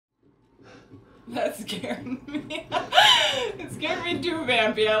That scared me. It scared me too,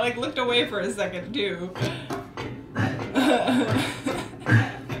 Vampy. I like looked away for a second too.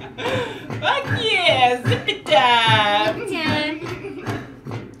 Fuck yeah! Zippy time! Zippy time!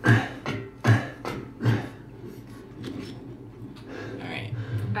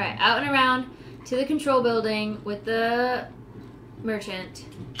 Alright, out and around to the control building with the merchant.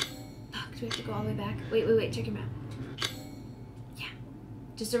 Fuck, do we have to go all the way back? Wait, check your map. Yeah.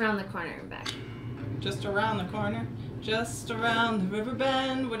 Just around the corner and back. Just around the corner? Just around the river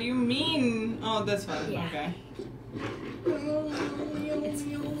bend? What do you mean? Oh, this one. Yeah. Okay. It's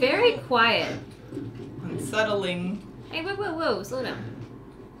very quiet. Unsettling. Hey, whoa, slow down.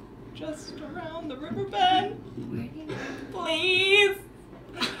 Just around the river bend. Where do you go? Please!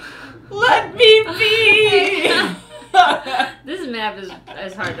 Let me be! This map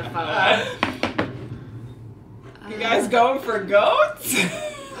is hard to follow. You guys going for goats?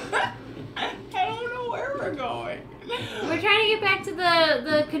 I don't know where we're going. We're trying to get back to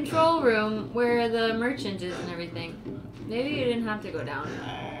the control room where the merchant is and everything. Maybe you didn't have to go down.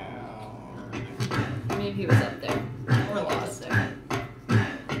 Maybe he was up there. We're lost there.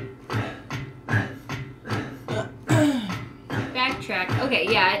 Backtrack.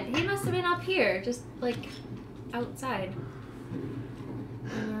 Okay, yeah, he must have been up here, just like outside.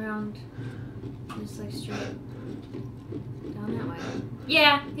 And around, just like straight down that way.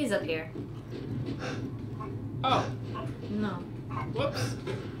 Yeah, he's up here. Oh. No. Whoops.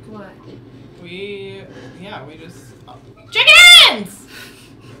 What? We just... Oh. Chickens!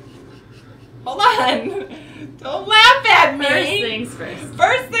 Hold on. Don't laugh at me. First things first.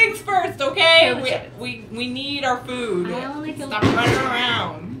 First things first, okay? Okay, We need our food. I only killed Stop running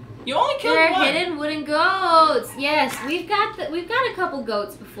around. You only killed There are one. hidden wooden goats. Yes, we've got a couple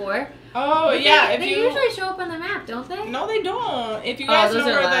goats before. Oh But yeah, they usually show up on the map, don't they? No, they don't. If you guys those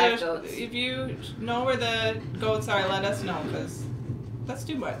know are where live the goats. if you know where the goats are, let us know, because that's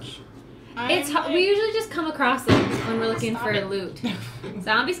too much. We usually just come across them when we're looking Stop for it. loot.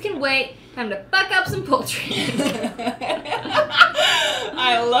 Zombies can wait. Time to fuck up some poultry.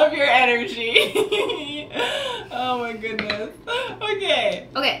 I love your energy. Oh my goodness. Okay.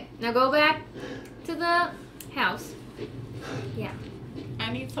 Okay, now go back to the house. Yeah.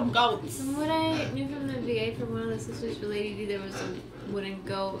 I need some goats. From what I knew from the VA from one of the sisters related to, there was a wooden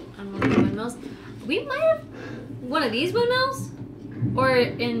goat on one of the windmills. We might have one of these windmills, or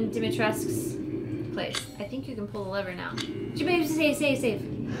in Dimitrescu's place. I think you can pull the lever now. Jimmy, save.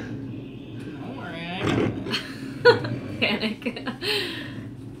 Don't worry, I got it. Panic.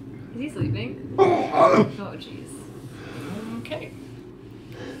 Is he sleeping? Oh, jeez. Okay.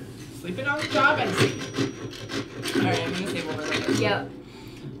 Sleeping on the job and sleep. Alright, I'm gonna save over there. Yep.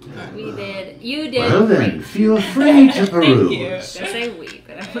 Right. We did. You did. Well then, feel free to Thank peruse. you. I say we,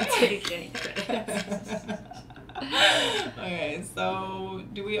 but I won't take any credit. Okay, so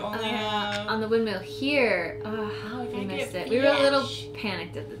do we only have... On the windmill here. we We gotta missed get it. We were a little fish.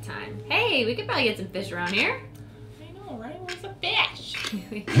 panicked at the time. Hey, we could probably get some fish around here. I know, right? Where's the fish?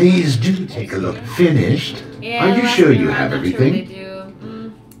 Please do take a look. Finished? Yeah, Are you last sure time you around, have not everything? Sure they do.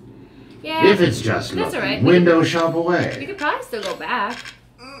 Yeah. If it's just That's looking, alright. window shop We away. could probably still go back.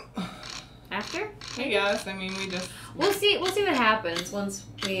 After? I guess. I mean, we just... We'll see what happens once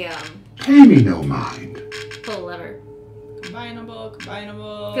we Pay me no mind. pull a lever. Combinable.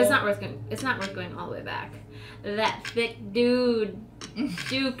 Because it's not worth going all the way back. That thick dude.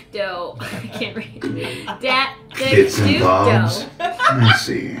 Duke dough. I can't read. That thick Bits and Duke bobs. dough. I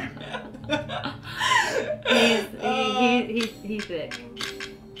see. He's thick.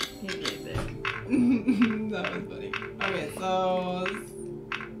 He's really thick. That was funny. Okay, so...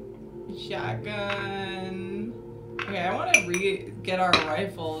 Shotgun... Okay, I want to get our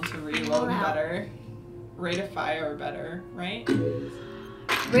rifle to reload better. Rate of fire better, right?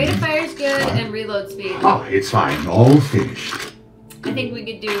 Rate of fire is good and reload speed. Oh, it's fine. All finished. I think we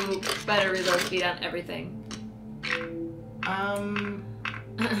could do better reload speed on everything.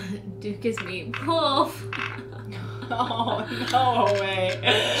 Duke is meat wolf. Oh, no way.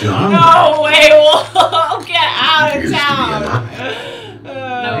 John. No way, we'll get out of town.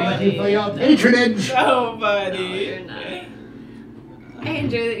 Thank you for your patronage. Nobody. You're not. I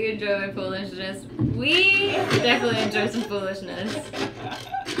enjoy that you enjoy my foolishness. We definitely enjoy some foolishness.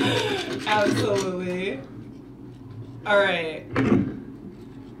 Absolutely. Alright. Pull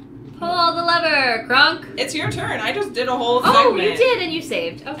the lever, Crunk. It's your turn. I just did a whole Oh, segment. you did, and you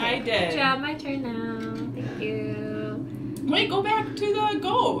saved. Okay. I did. Good job. My turn now. Thank you. Wait, go back to the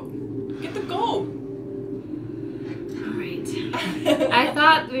goat. Get the goat. Alright. I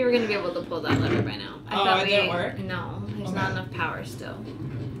thought we were going to be able to pull that lever by now. I thought it didn't work? No, there's not enough power still.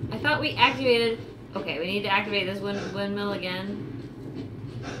 I thought we activated... Okay, we need to activate this windmill again.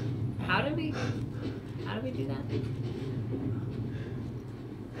 How did we do that?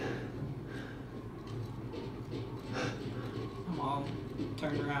 I'm all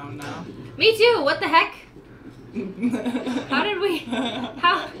turned around now. Me too, what the heck? How did we...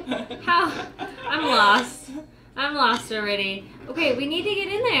 How? I'm lost. I'm lost already. Okay, we need to get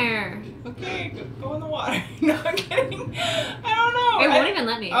in there. Okay, go in the water. No, I'm kidding. I don't know. It won't even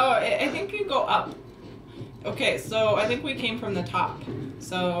let me. Oh, I think you go up. Okay, so I think we came from the top.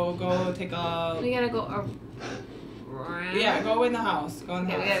 So go take a... We gotta go around. Yeah, go in the house. Go in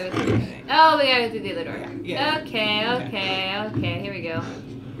the Okay, house. we gotta go through. Oh, we gotta go through the other door. Yeah. Okay, here we go.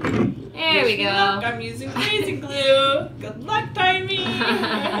 There we go. Luck, I'm using crazy glue. Good luck, Timey.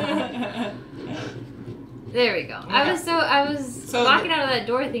 There we go. Yeah. I was walking out of that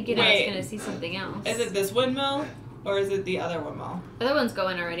door thinking I was gonna see something else. Is it this windmill or is it the other windmill? The other one's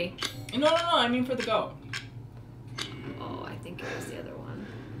going already. No. I mean for the goat. Oh, I think it was the other one.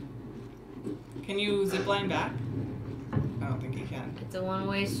 Can you zip line back? I don't think you can. It's a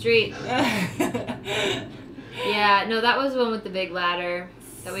one-way street. Yeah, no, that was the one with the big ladder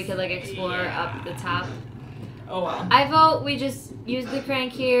that we could like explore up the top. Oh well. I vote we just use the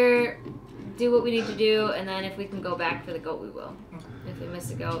crank here, do what we need to do, and then if we can go back for the goat, we will. If we miss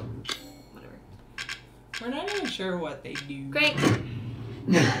a goat, whatever. We're not even sure what they do. Crank.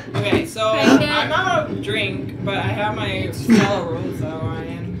 Okay, so I'm out of drink, but I have my Stella Rosa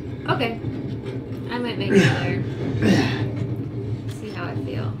on. Okay. I might make it there. See how I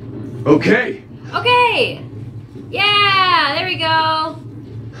feel. Okay. Okay! Yeah! There we go!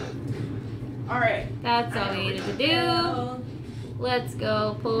 Alright. That's all we needed to do. Let's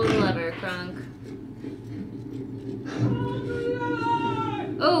go pull the lever, Crunk.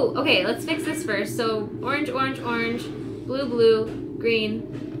 Oh, okay, let's fix this first. So, orange, orange, orange, blue, blue, green,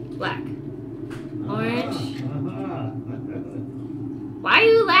 black. Orange. Why are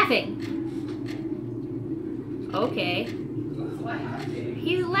you laughing? Okay.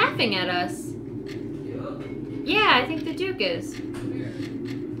 He's laughing at us. Yeah, I think the Duke is.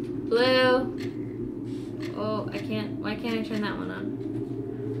 Blue. Oh, I can't. Why can't I turn that one on?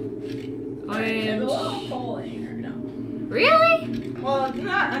 Orange. Really? Well,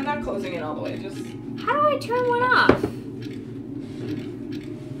 I'm not closing it all the way. Just. How do I turn one off?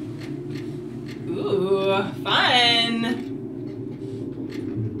 Ooh, fun.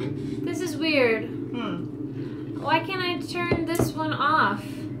 This is weird. Why can't I turn this one off?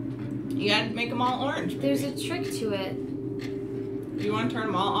 You gotta make them all orange. Maybe. There's a trick to it. You want to turn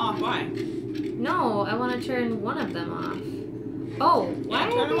them all off? Why? No, I want to turn one of them off. Oh, why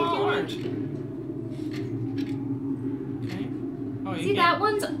turn are them they all doing... orange. Okay. Oh, See, that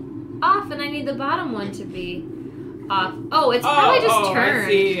one's off, and I need the bottom one to be off. Oh, it's probably just turned.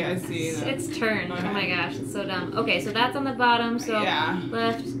 I see. It's turned. Okay. Oh my gosh, it's so dumb. Okay, so that's on the bottom. So yeah.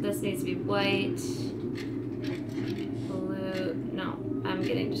 left. This needs to be white. Blue. No, I'm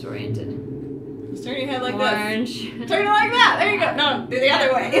getting disoriented. Just turn your head like Orange. this. Turn it like that. There you go. No, do the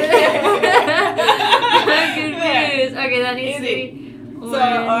other way. I'm confused. Okay, that needs to be orange. So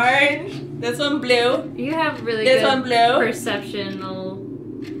orange. This one blue. You have really This good one blue. perceptional.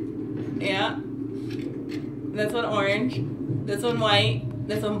 Yeah. This one orange. This one white.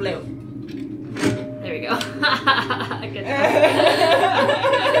 This one blue. There we go.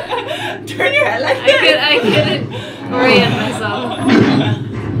 Turn your head like I that. couldn't orient myself.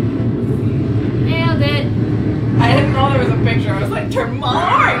 Nailed it. I didn't know there was a picture. I was like, turn them all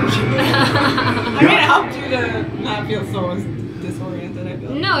orange. I mean, it helped you to not feel so disoriented, I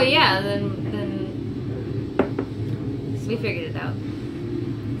feel. No, yeah, then we figured it out.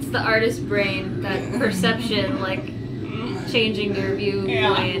 It's the artist brain, that perception, like changing your viewpoint.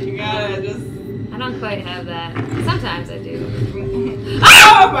 Yeah, you gotta just. I don't quite have that. Sometimes I do.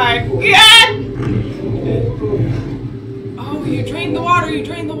 Oh my god! Oh, you drained the water. You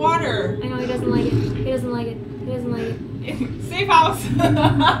drained the water. I know he doesn't like it. He doesn't like it. He doesn't like it. Safe house.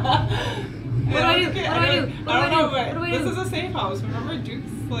 What do I do? What do I do? What do I do? What do I do? This is a safe house. Remember,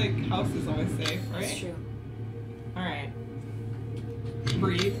 Duke's like house is always safe, right? That's true. All right.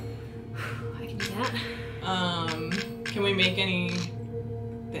 Breathe. I can do that. Can we make any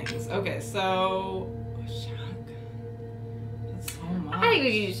things? Okay, so that's so much. I think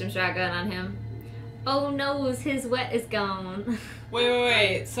we can use some shotgun on him. Oh no, his wet is gone.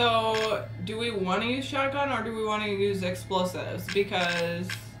 Wait. So, do we want to use shotgun or do we want to use explosives? Because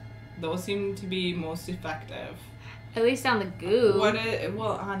those seem to be most effective. At least on the goo.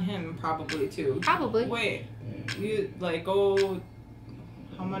 Well, on him probably too. Probably. Wait, you like go.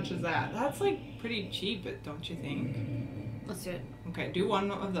 How much is that? That's like pretty cheap, don't you think? Let's do it. Okay, do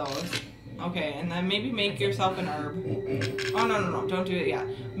one of those. Okay, and then maybe make yourself an herb. Oh, no, don't do it yet.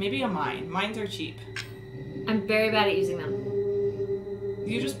 Maybe a mine. Mines are cheap. I'm very bad at using them.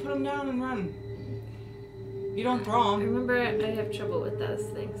 You just put them down and run. You don't throw I them. remember I have trouble with those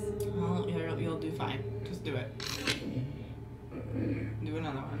things. Well, you'll do fine. Just do it. Do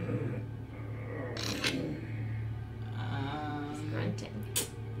another one. Grunting.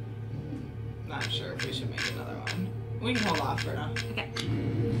 Not sure if we should make another one. We can hold off for now. Okay.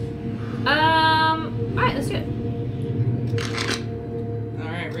 Alright, let's do it.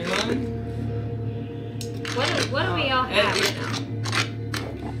 Alright, reload. What do we all have right now?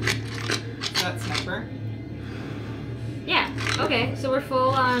 Is that sniper? Yeah, okay, so we're full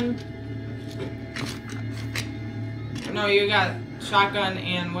on... No, you got shotgun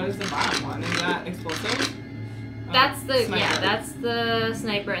and what is the bottom one? Is that explosive? That's the, sniper. yeah, that's the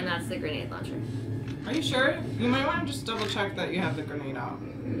sniper and that's the grenade launcher. Are you sure? You might want to just double check that you have the grenade out.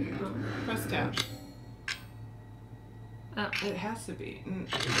 Oh. Press tab. Oh. It has to be.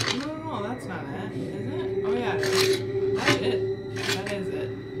 No, that's not it. Is it? Oh yeah. That's it. That is it.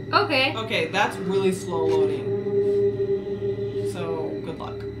 Okay. Okay, that's really slow loading. So, good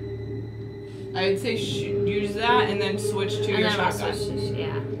luck. I'd say use that and then switch to your shotgun.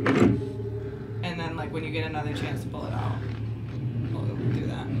 Yeah. And then, like, when you get another chance to pull it out, we'll do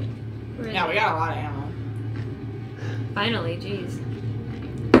that. Right. Yeah, we got a lot of ammo. Finally, jeez.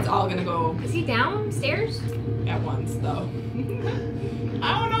 It's all gonna go Is he downstairs? at once, though.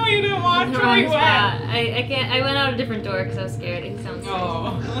 I don't know, you didn't watch where you went. I can't. I went out a different door because I was scared. He sounds scared.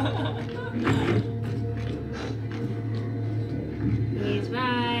 Oh. He's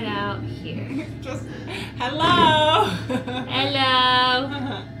right out here. Just, hello! Hello.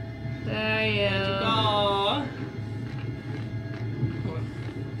 Where are you? Oh.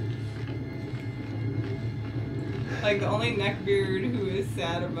 Like the only neckbeard who is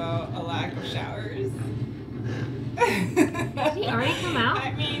sad about a lack of showers. Did he already come out?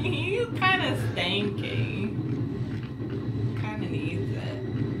 I mean, he's kind of stanky. Kind of needs it.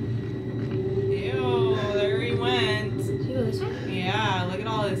 Ew, there he went. Did you go this way? Yeah, look at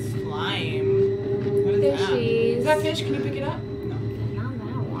all this slime. What is that? Fishies. Is that fish? Can you pick it up? No. Not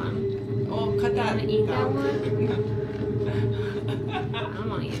that one. Oh, cut that. wanna eat that down. one? I don't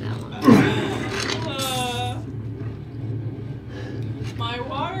want to eat that one. My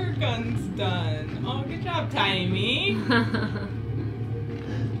water gun's done. Oh, good job, Timey.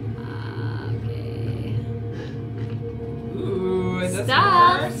 Okay. Ooh, is this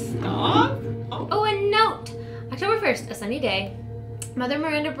Stuff. more stuff? Oh, a note! October 1st, a sunny day. Mother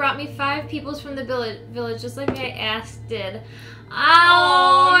Miranda brought me 5 peoples from the village, just like I asked did.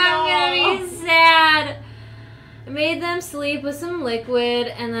 Oh, I'm gonna be sad. I made them sleep with some liquid,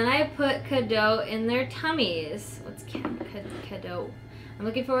 and then I put cadeau in their tummies. What's cadeau? I'm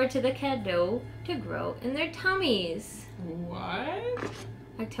looking forward to the cadeau to grow in their tummies. What?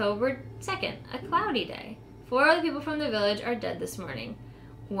 October 2nd, a cloudy day. 4 other people from the village are dead this morning.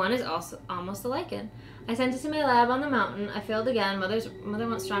 One is also almost a lichen. I sent it to my lab on the mountain. I failed again. Mother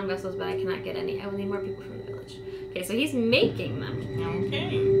wants strong vessels, but I cannot get any. I will need more people from the village. Okay, so he's making them.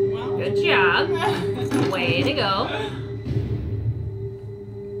 Okay, well. Good job. Way to go.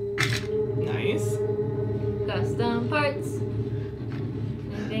 Nice. Custom parts.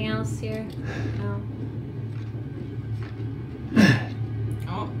 Anything else here? No.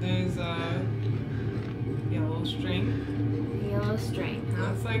 Oh, there's a yellow string. Yellow string,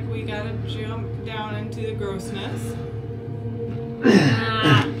 huh? Looks like we gotta jump down into the grossness.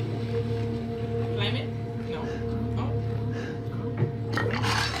 Ah. Climb it? No. Oh.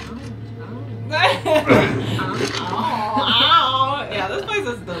 Ow. Yeah, this place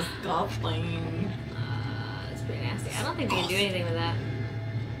is disgusting. It's pretty nasty. I don't think we can do anything with that.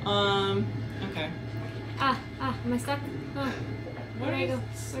 Okay. Am I stuck? Oh. Where do I go?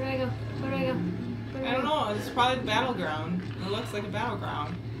 Where do I go? Where do I go? Where do I don't know. It's probably the battleground. It looks like a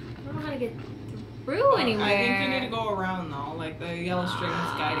battleground. I don't know how to get through anywhere. I think you need to go around though. Like the yellow string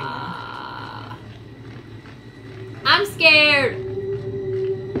is guiding you. I'm scared.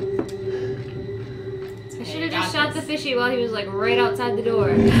 I should have just shot the fishy while he was like right outside the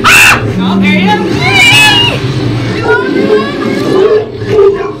door. Oh, there he is! No.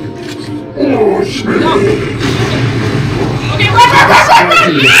 Okay, run!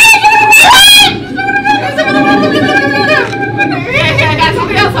 I got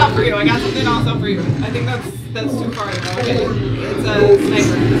something else up for you. I think that's too far to go. Okay. It's a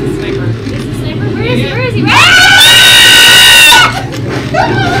sniper. It's a sniper. It's a sniper? Where is he? Where is he?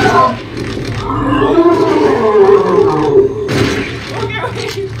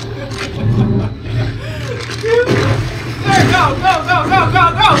 There, go!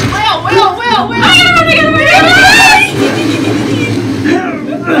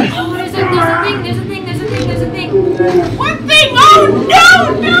 Oh, there's a thing. What thing? Oh no!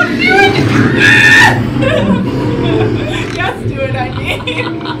 Don't do it! Yes, do it, I need.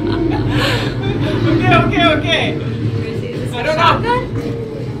 Okay. I don't know.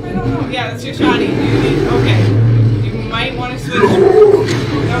 Yeah, that's your shotty. Okay. You might want to switch.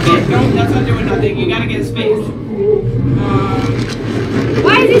 Okay, no, that's not doing nothing. You gotta get his face.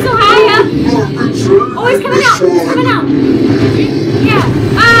 Why is he so high up? Oh, he's coming out. Yeah.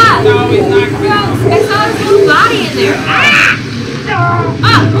 Ah! No, he's not coming out. I saw his little body in there. Ah!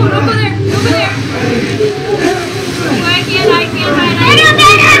 Ah! Oh, don't go there. I can't hide.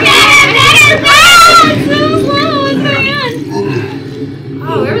 It's so slow. What's going on?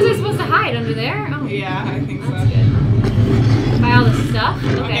 Oh, where was I supposed to hide? Under there? Oh. Yeah, I think so. That's good. Buy all this stuff?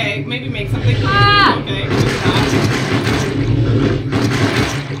 Okay, maybe make something. Ah! Okay,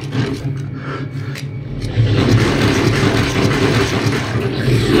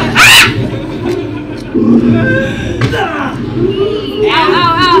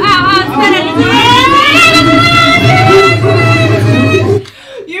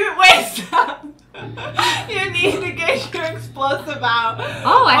 Wait, stop! You need to get your explosive out.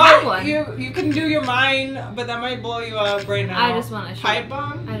 Oh, I have one. You can do your mine, but that might blow you up right now. I just want to shoot pipe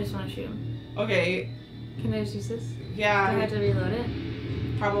bomb. I just want to shoot him. Okay. Can I just use this? Yeah. Do I have to reload it?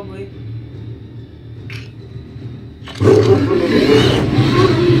 Probably.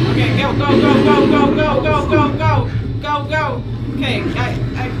 Okay, go. Okay,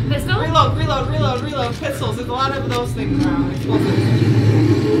 Pistol? Reload. Pistols. There's a lot of those things around. Explosives.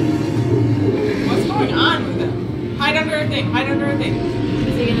 What's going on with him? Hide under a thing.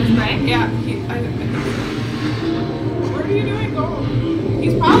 Is he gonna spray? Yeah. What are you doing? Go.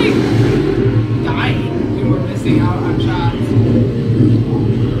 He's probably dying. And we're missing out on shots.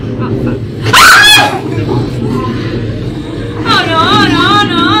 Oh, fuck. Oh no.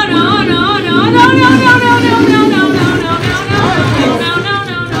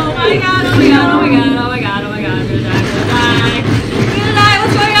 Oh my god. I'm gonna die.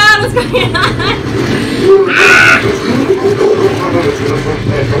 What's going on?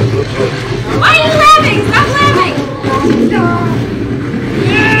 Why are you laughing? Stop laughing!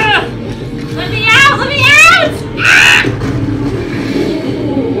 Let me out!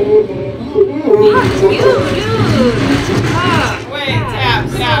 Fuck you, dude! Wait, tap.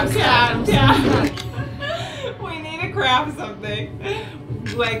 We need to craft something.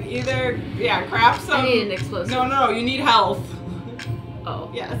 Like either, craft some. I need an explosive. No, you need health. Oh.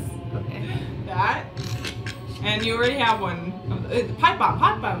 Yes. Okay. That. And you already have one. Pipe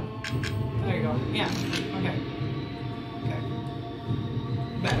bomb. There you go. Yeah. Okay.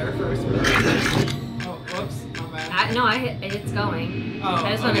 Better first. Oh, whoops. My bad. No, it's going. Oh, I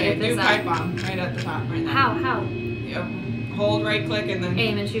just want to get this do up. pipe bomb right at the top, right now. How? Yep. Hold right click and then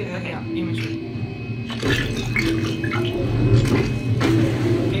Aim and shoot. Okay. Yeah, aim and shoot.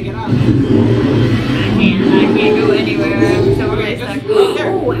 Okay, get out. I can't go anywhere. I'm so Okay, stuck. just look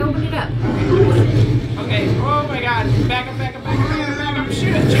there. Oh, I opened it up. Okay. Oh my god. Back up.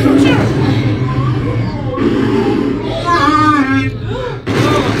 Shoot it.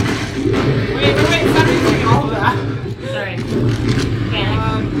 Wait. Stop using all of that. Sorry. Panic.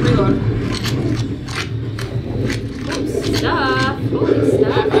 Reload. Stuff. Holy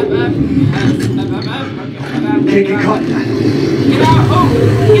stuff. Take a cut. Get out. Oh,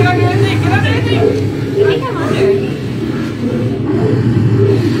 get under the thing. I think I'm under.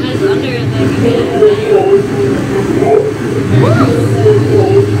 I'm just under the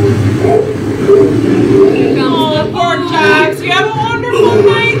Here comes the pork chops. You have a wonderful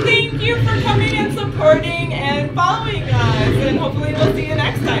night. Thank you for coming and supporting and following us. And hopefully we'll see you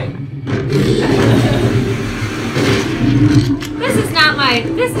next time.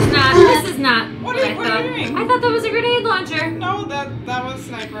 This is not. What are you doing? I thought that was a grenade launcher. No, that was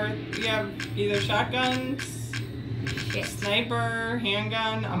sniper. You have either shotguns, sniper,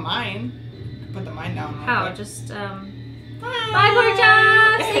 handgun, a mine. Put the mine down. How? Just Bye, pork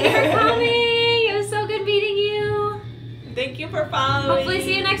chops. Thank you for coming. It was so good meeting you. Thank you for following. Hopefully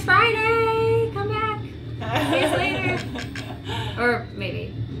see you next Friday. Come back. See us later. Or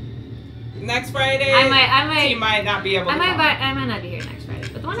maybe. Next Friday. I might. He might not be able to. I might not be here next Friday.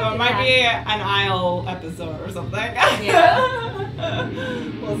 But the one so it might be an aisle episode or something. Yeah.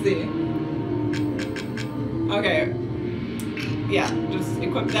 We'll see. Okay. Yeah, just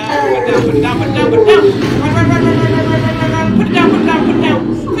equip that. Put it down. Run. Put it down.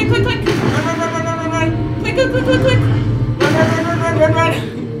 Click. Run. Click. Run.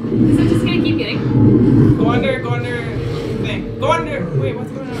 Is it just gonna keep getting? Go under thing. Go under. Wait,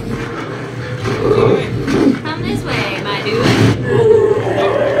 what's going on? What's he doing? Come this way, my dude.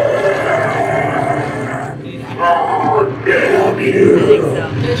 Oh, damn I you! think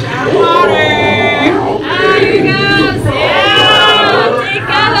so. Fish out of water! Ah, here he goes! Yeah! Take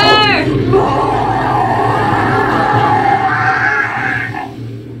cover!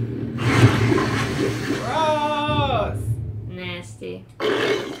 Gross! Nasty.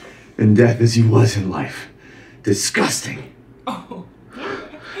 And death as he was in life. Disgusting. Oh,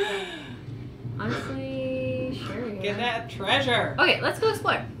 Honestly, sure. get Yeah. that treasure. Okay, let's go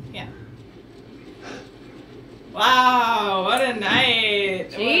explore. Yeah. Wow, what a night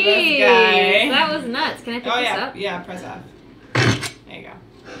with Jeez, this guy. that was nuts. Can I pick Oh this yeah, up? yeah, press F. There you go.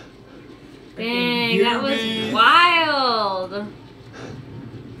 Dang, that was Humans. wild.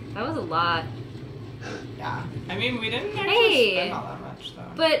 That was a lot. Yeah, I mean we didn't actually Hey. spend all that much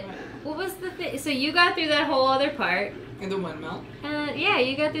though. But what was the thing? So you got through that whole other part. In the windmill. And yeah,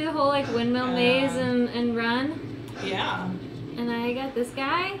 you got through the whole like windmill maze and run. Yeah. And I got this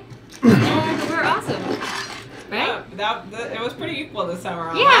guy. And we're awesome. Right? Yeah, it was pretty equal this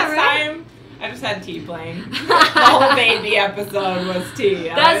summer. Yeah, Last right? time I just had tea playing. The whole baby episode was tea.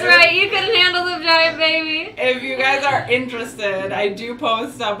 That's right, you couldn't handle the giant baby. If you guys are interested, I do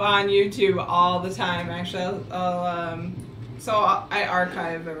post up on YouTube all the time. Actually, I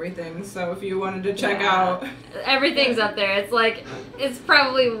archive everything. So if you wanted to check out, Everything's up there. It's like, it's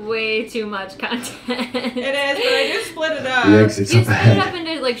probably way too much content. it is, but I just split it up. The exit's You up split it ahead. up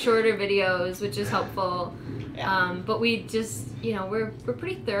into like shorter videos, which is helpful. Yeah. But we just, you know, we're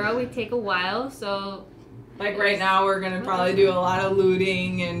pretty thorough. We take a while, so Like right now, we're gonna probably do a lot of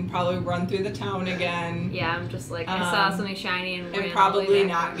looting and probably run through the town again. yeah, I'm just like, I saw something shiny and ran all the probably way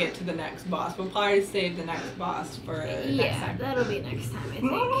not back. get to the next boss. We'll probably save the next boss for next Yeah, time. that'll be next time, I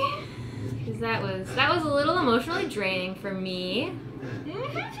think. Because that was a little emotionally draining for me.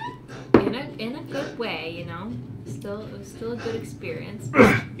 In a good way, you know. It was still a good experience.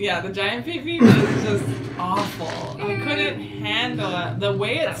 Yeah, the giant baby was just awful. I couldn't handle it. The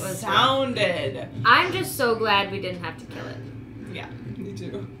way it That was sounded. I'm just so glad we didn't have to kill it. Yeah, me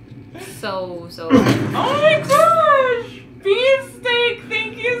too. So. Oh my gosh! Beefsteak,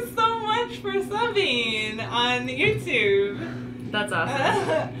 thank you so much for subbing on YouTube. That's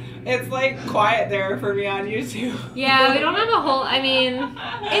awesome. It's like quiet there for me on YouTube. Yeah, we don't have a whole. I mean,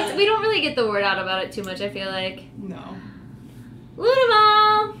 we don't really get the word out about it too much. I feel like. No. Loot 'em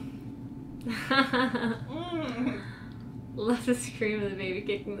all. Mm. Love the scream of the baby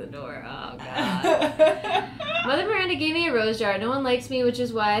kicking the door. Oh god. Mother Miranda gave me a rose jar. No one likes me, which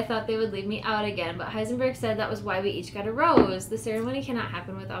is why I thought they would leave me out again. But Heisenberg said that was why we each got a rose. The ceremony cannot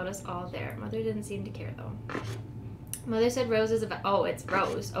happen without us all there. Mother didn't seem to care though. Mother said rose is oh, it's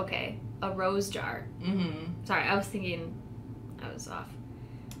rose. Okay. A rose jar. Mm-hmm. Sorry, I was thinking I was off.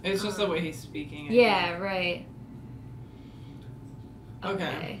 It's just the way he's speaking. I Yeah, think. right.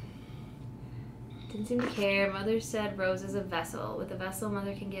 Okay. Didn't seem to care. Mother said Rose is a vessel. With a vessel,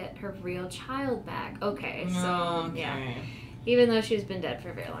 Mother can get her real child back. Okay, so, yeah. Even though she's been dead for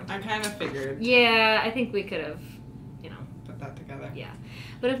a very long time. I kind of figured. Yeah, I think we could have, you know. Put that together. Yeah.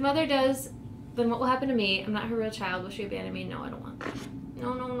 But if Mother does, then what will happen to me? I'm not her real child. Will she abandon me? No, I don't want that.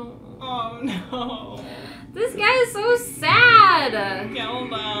 No, no, no. Oh no. This guy is so sad. Kill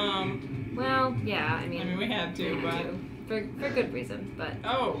them. Well, yeah, I mean we had to, but. For good reason, but.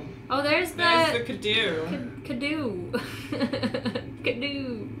 Oh, There's the Kadoo. Kadoo.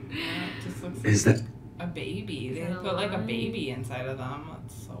 Kadoo. Yeah, it just looks Is like that a baby. They that a put like a line? baby inside of them.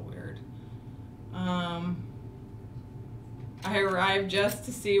 That's so weird. I arrived just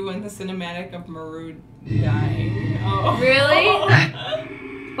to see when the cinematic of Maru dying. Oh. Really?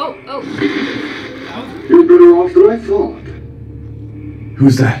 Oh. That was You're better off than I thought.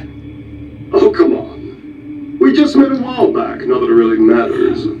 Who's that? Oh, come on. We just met a while back, not that it really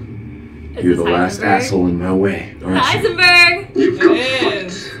matters. Is You're this the last Heisenberg? asshole in my way, aren't you? Heisenberg! You've It got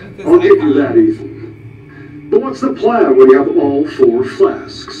is. fight. With this I'll give you icon. that, Ethan. But what's the plan when you have all 4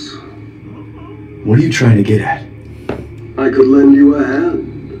 flasks? What are you trying to get at? I could lend you a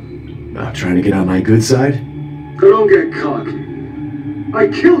hand. About trying to get on my good side? But don't get cocky.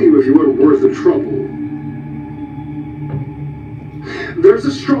 I'd kill you if you weren't worth the trouble. There's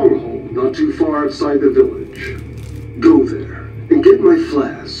a stronghold not too far outside the village. Go there and get my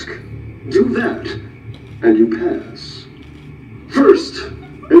flask. Do that, and you pass. First,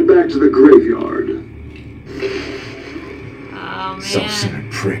 head back to the graveyard. Oh, man.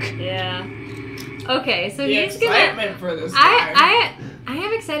 Self-centered prick. Yeah. Okay, so The he's gonna... excitement for this guy. I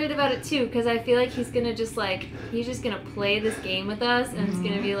am excited about it too, because I feel like he's gonna just he's just gonna play this game with us, and it's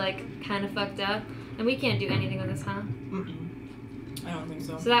gonna be like kind of fucked up, and we can't do anything with this, huh? Mm-mm. I don't think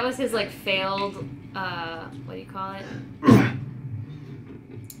so. So that was his like failed. What do you call it?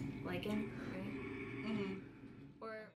 Lichen, right? Mm-hmm.